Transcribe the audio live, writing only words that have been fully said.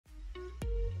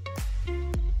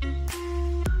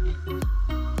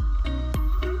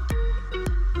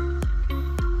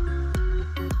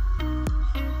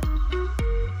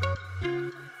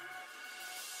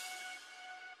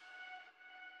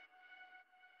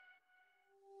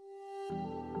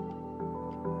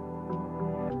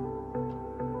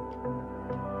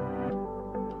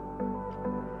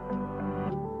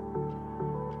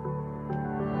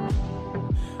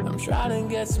trying to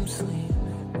get some sleep.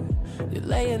 You're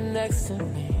laying next to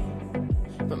me.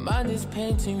 My mind is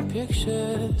painting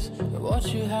pictures of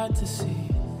what you had to see.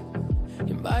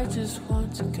 You might just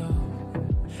want to go,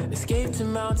 escape to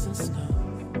mountain snow.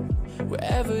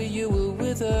 Wherever you were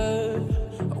with her,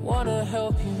 I wanna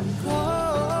help you go.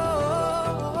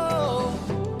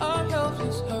 I'm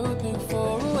helpless, hoping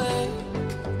for a way,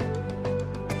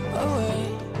 a way.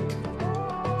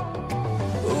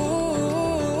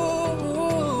 Ooh,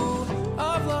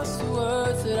 I've lost the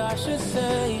words that I should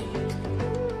say.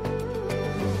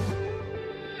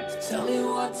 So tell me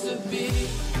what to be.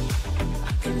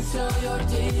 I can tell you're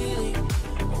dealing.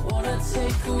 I wanna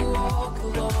take a walk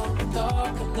along the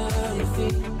dark and early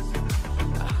fields.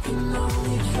 I can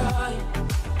only try.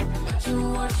 Imagine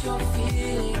what you're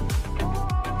feeling.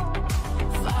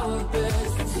 Flower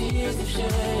beds, the tears of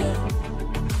shame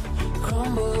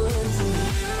crumble into me.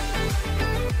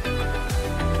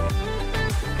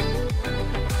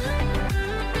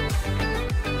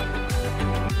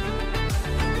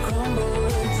 Crumble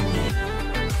into me.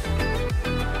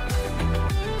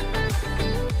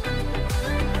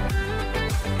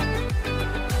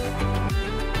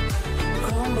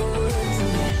 Crumble into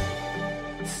me.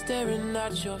 Staring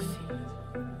at your feet,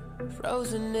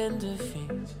 frozen in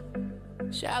defeat.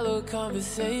 Shallow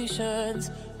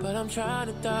conversations, but I'm trying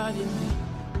to dive in deep.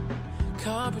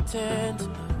 Can't pretend to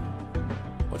know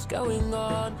what's going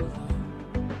on below.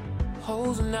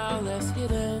 Holes are now less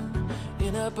hidden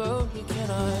in a boat you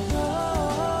cannot know.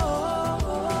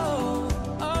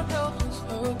 I'm helpless,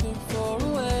 hoping for a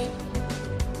way,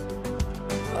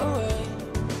 a way.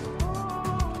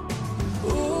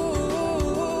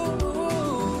 Ooh,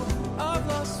 I've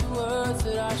lost the words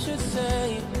that I should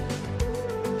say.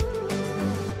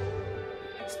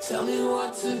 Tell me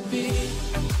what to be.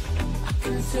 I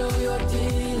can tell you're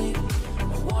dealing. I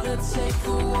wanna take a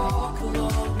walk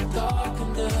along the dark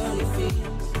and early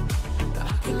fields. I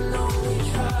can only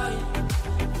try.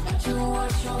 Imagine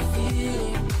what you're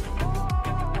feeling.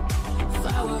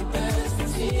 Flower beds, the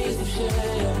tears of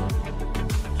shame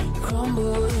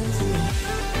crumble into me.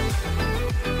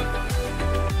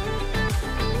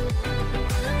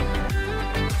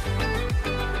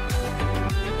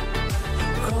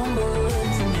 Crumble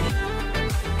into me.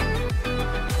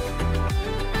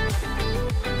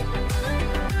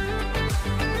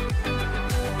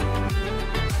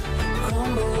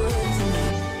 Crumble into me.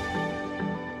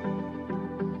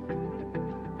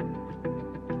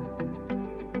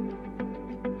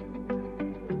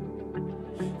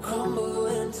 Crumble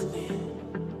into me.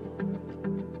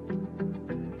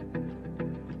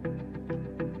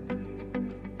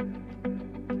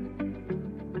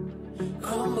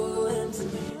 Crumble into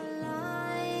me.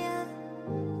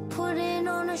 Putting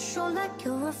on a show like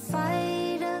you're a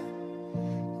fighter.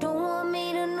 Don't want me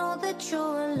to know that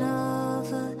you're a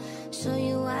lover. So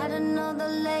you add another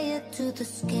layer to the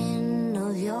skin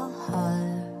of your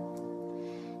heart.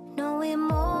 No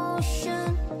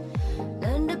emotion.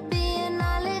 Learn to be an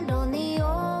island on the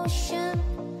ocean.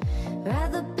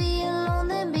 Rather be alone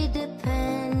than be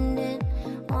dependent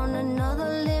on another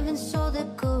living soul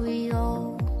that could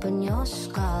reopen your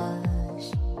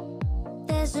scars.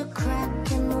 There's a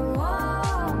crack in the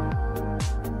wall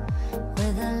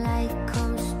where the light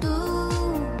comes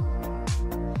through,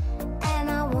 and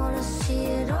I wanna see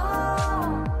it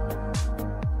all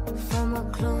from a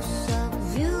close-up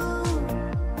view.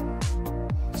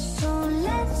 So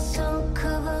let's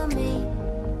uncover me,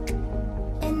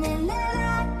 and then let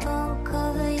I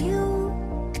uncover you.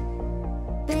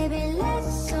 Baby,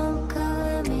 let's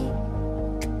uncover me,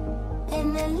 and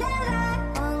then let I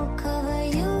uncover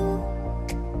you.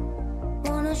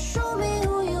 Wanna show me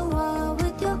who you are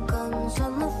with your guns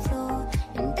on the floor,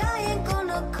 and I ain't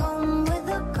gonna come with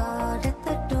a guard at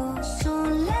the door. So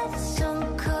let's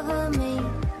uncover me,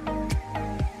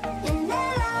 and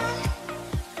let I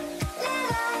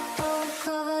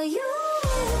uncover you.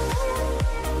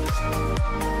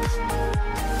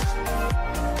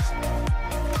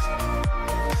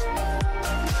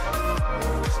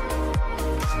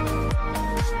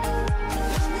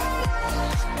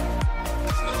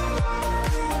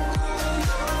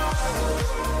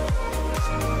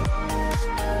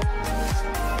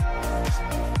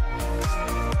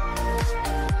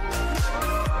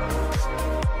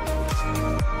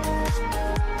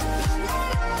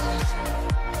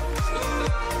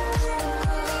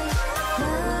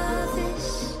 Nervous,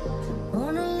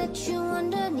 wanna let you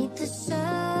underneath the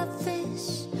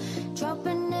surface,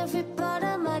 dropping every part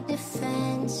of my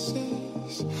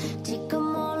defenses. Take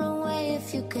them all away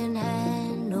if you can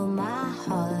handle my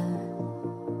heart.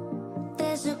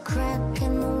 There's a crack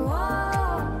in the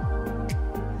wall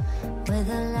where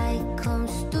the light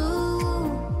comes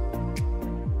through,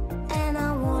 and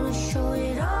I wanna show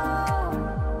it all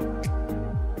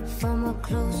from a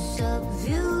close-up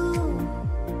view.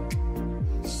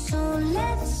 So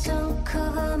let's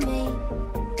uncover me,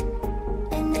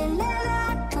 and then let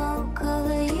I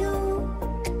uncover you.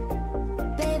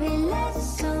 Baby,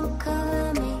 let's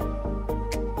uncover me,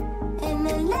 and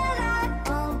then let I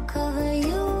uncover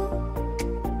you.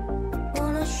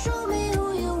 Wanna show me who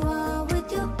you are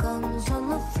with your guns on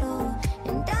the floor,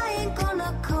 and I ain't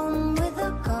gonna come with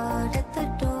a guard at the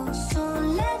door. So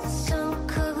let's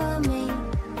uncover me,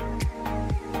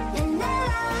 and let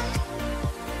I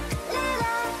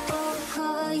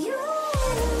uncover you.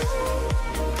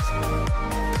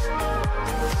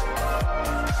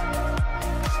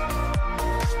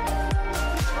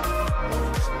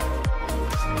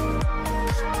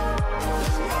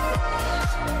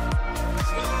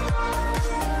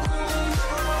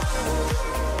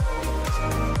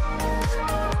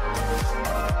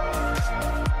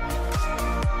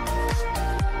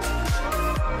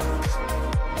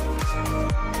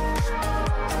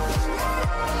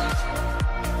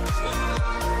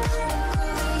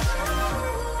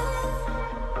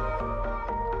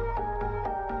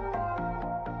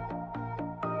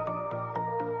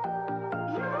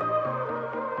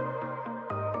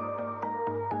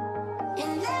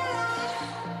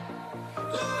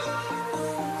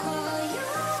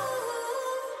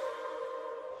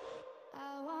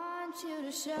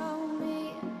 Show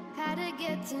me how to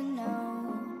get to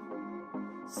know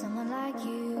someone like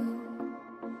you,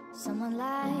 someone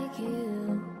like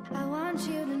you. I want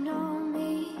you to know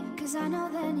me, 'cause I know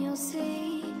then you'll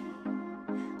see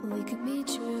we could be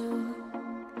true,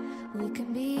 we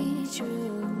can be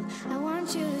true. I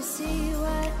want you to see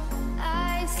what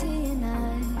I see in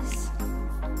us,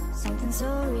 something so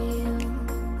real,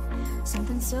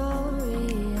 something so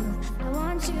real. I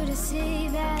want you to see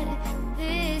that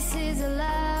this is a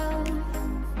love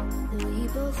that we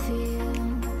both feel,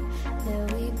 that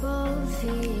we both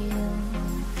feel.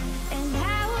 And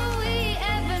how will we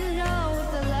ever know if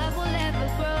the love will ever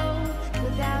grow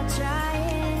without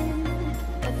trying,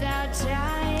 without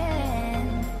trying?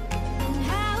 And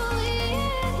how will we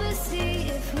ever see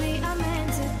if we are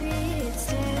meant to be? It's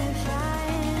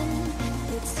terrifying,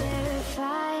 it's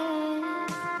terrifying.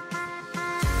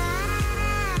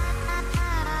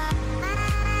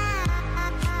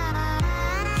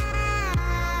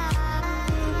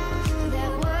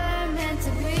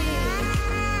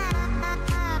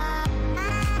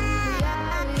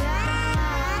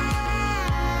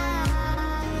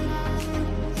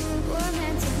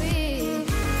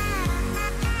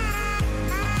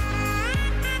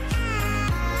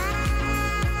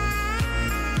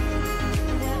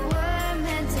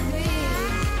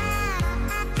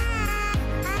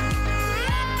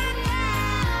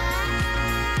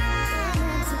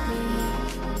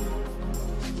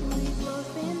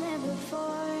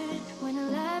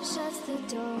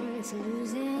 It's a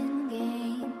losing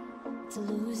game, it's a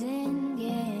losing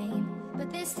game. But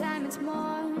this time it's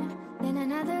more than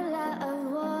another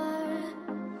love war.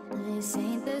 This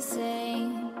ain't the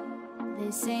same,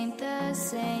 this ain't the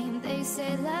same. They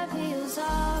say love heals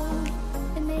all,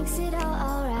 it makes it all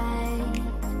alright.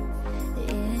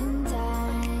 In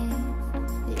time,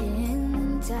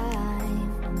 in time.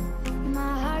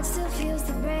 My heart still feels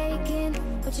the breaking,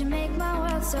 but you make my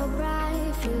world so bright.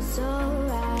 Feels so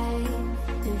right,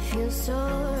 it feels so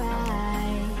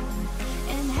right.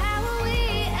 And how will we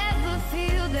ever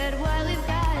feel that what we've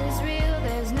got is real?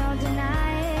 There's no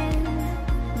denying,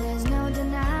 there's no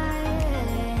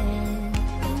denying.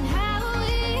 And how will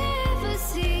we ever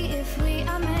see if we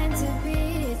are meant to be?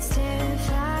 It's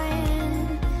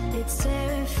terrifying, it's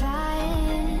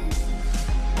terrifying.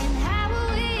 And how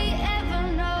will we ever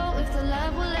know if the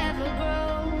love will ever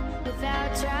grow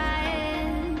without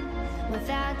trying,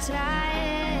 without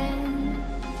trying?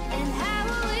 And how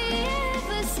will we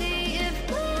ever see if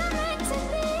we are meant to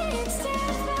be? It's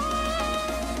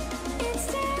terrifying, it's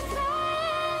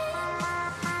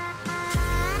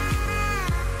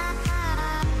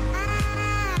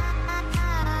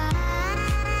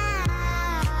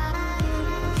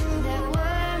that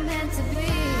we're meant to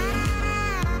be.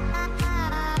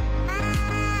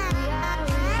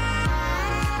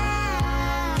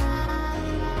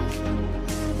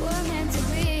 We're meant to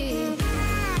be.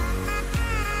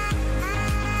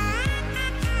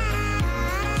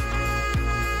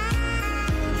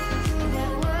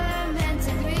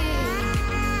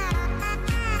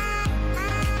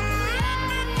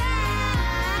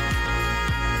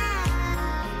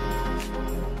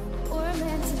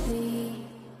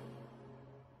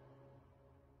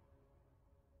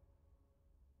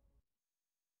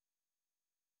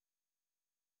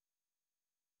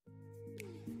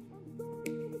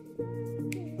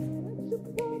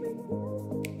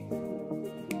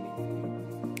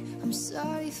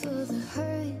 sorry for the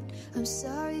hurt, I'm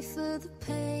sorry for the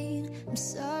pain. I'm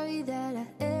sorry that I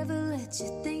ever let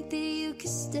you think that you could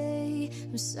stay.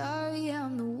 I'm sorry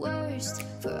I'm the worst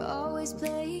for always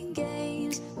playing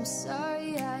games. I'm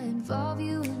sorry I involve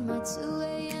you in my 2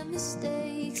 a.m.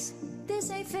 mistakes. This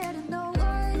ain't fair to no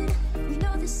one, you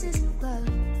know this isn't love.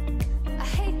 I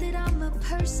hate that I'm a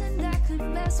person that could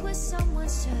mess with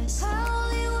someone's trust. I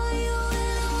only want you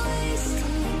in a waste,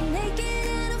 naked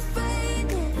and afraid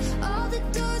that all the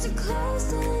doors are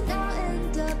closed and I'll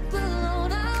end up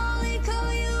alone. I only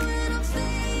call you when I'm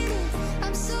faded.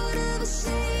 I'm sort of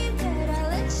ashamed that I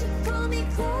let you pull me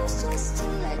close just to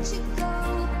let you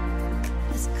go.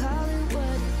 Let's call it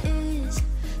what it is,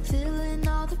 fill in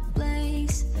all the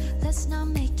blanks. Let's not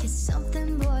make it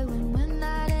something, boy, when we're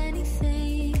not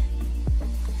anything.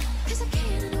 Cause I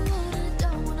can't and I won't and I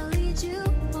don't wanna lead you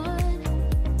on.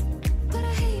 But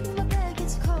I hate when my bed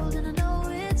gets cold and I know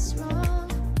it's wrong.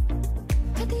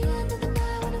 At the end of the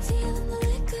night when I'm feeling the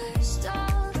liquor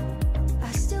stalled,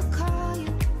 I still call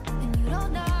you and you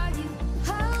don't argue. I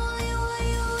only want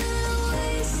you in a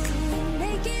waste,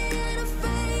 naked and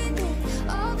afraid that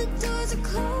all the doors are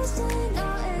closed and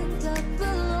I'll end up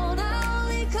alone. I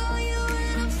only call you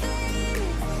when I'm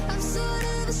faded. I'm sort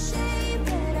of ashamed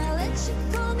that I let you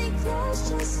pull me close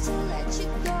just to let you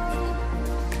go.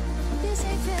 This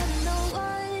ain't fair to no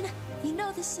one, you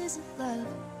know this isn't love.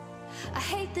 I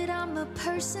hate that I'm a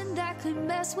person that could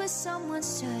mess with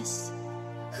someone's trust.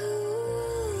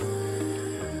 Ooh,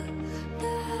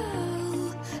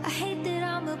 no. I hate that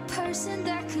I'm a person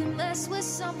that could mess with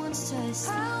someone's trust.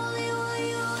 I only